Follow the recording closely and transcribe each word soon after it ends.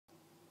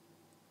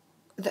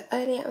The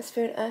early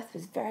atmosphere on Earth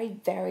was very,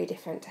 very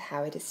different to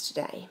how it is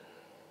today.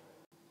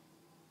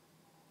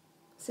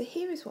 So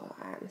here is what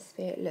our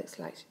atmosphere looks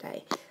like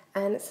today.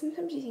 And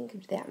sometimes you think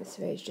of the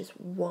atmosphere as just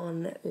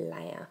one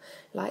layer,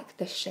 like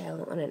the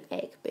shell on an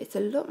egg, but it's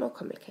a lot more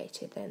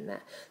complicated than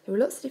that. There are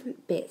lots of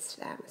different bits to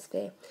the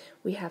atmosphere.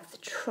 We have the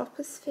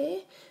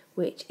troposphere,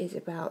 which is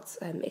about,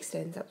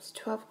 extends up to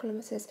 12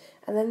 kilometres,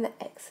 and then the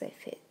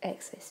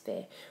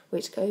exosphere,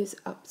 which goes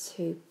up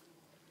to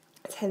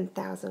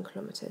 10,000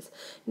 kilometres.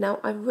 Now,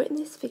 I've written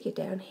this figure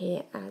down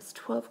here as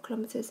 12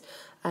 kilometres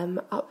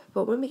up,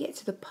 but when we get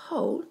to the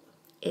pole,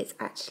 it's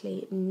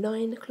actually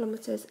 9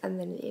 kilometres, and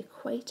then the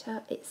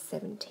equator, it's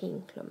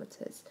 17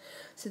 kilometres.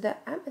 So the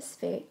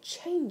atmosphere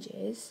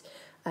changes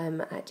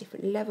at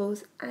different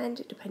levels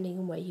and depending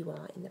on where you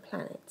are in the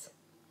planet.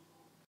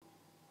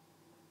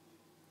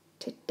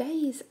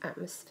 Today's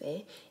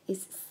atmosphere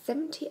is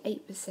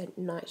 78%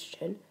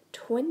 nitrogen,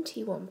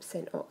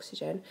 21%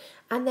 oxygen,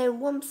 and then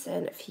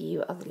 1% a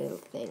few other little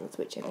things,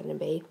 which are going to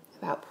be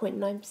about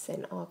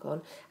 0.9%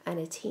 argon and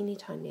a teeny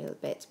tiny little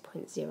bit,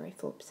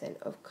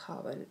 0.04% of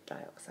carbon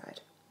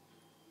dioxide.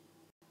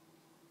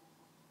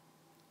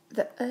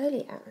 The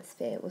early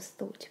atmosphere was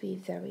thought to be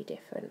very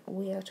different.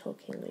 We are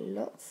talking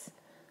lots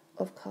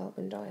of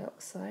carbon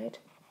dioxide,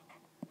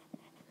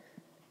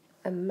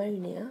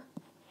 ammonia,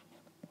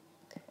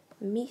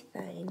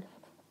 methane,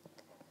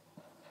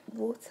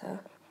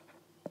 water,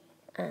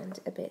 and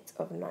a bit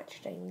of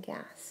nitrogen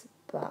gas,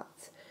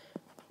 but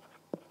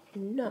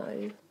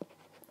no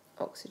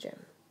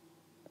oxygen.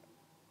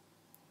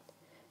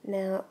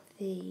 Now,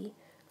 the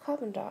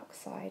carbon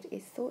dioxide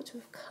is thought to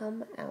have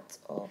come out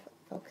of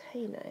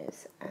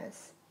volcanoes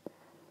as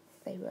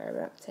they were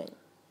erupting.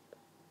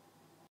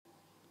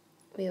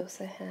 We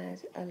also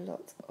had a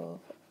lot of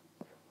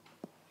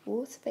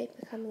water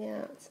vapour coming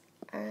out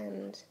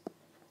and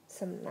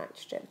some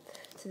nitrogen.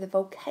 So the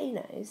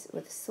volcanoes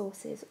were the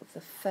sources of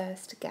the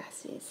first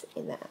gases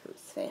in the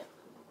atmosphere.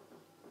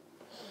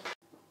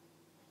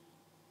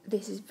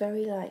 This is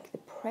very like the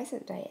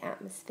present day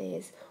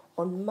atmospheres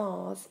on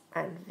Mars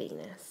and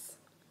Venus.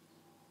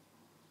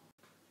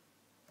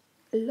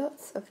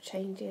 Lots of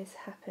changes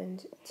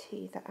happened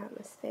to the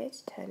atmosphere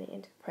to turn it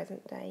into the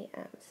present day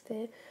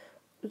atmosphere.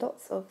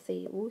 Lots of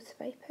the water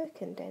vapour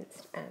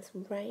condensed as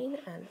rain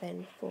and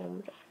then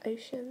formed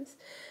oceans,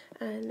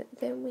 and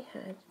then we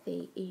had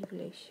the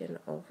evolution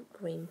of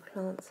green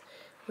plants,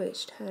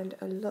 which turned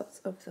a lot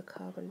of the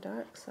carbon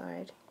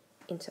dioxide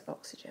into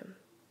oxygen.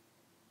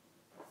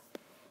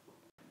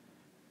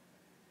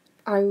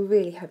 I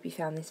really hope you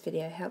found this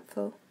video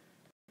helpful.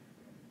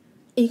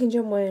 You can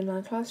join my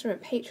online classroom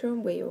at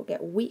Patreon, where you will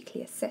get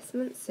weekly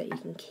assessments so you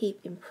can keep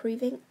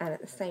improving and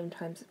at the same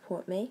time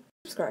support me.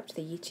 Subscribe to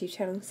the YouTube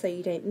channel so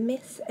you don't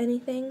miss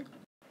anything.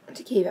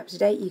 To keep up to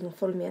date, you can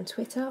follow me on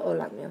Twitter or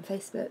like me on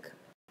Facebook.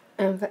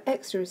 And for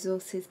extra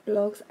resources,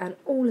 blogs and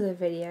all of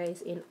the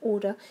videos in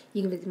order,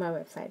 you can visit my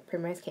website,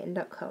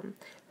 primrosekitten.com.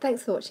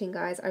 Thanks for watching,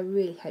 guys. I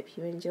really hope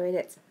you enjoyed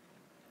it.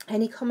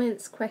 Any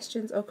comments,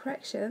 questions or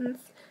corrections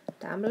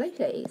down below,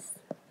 please.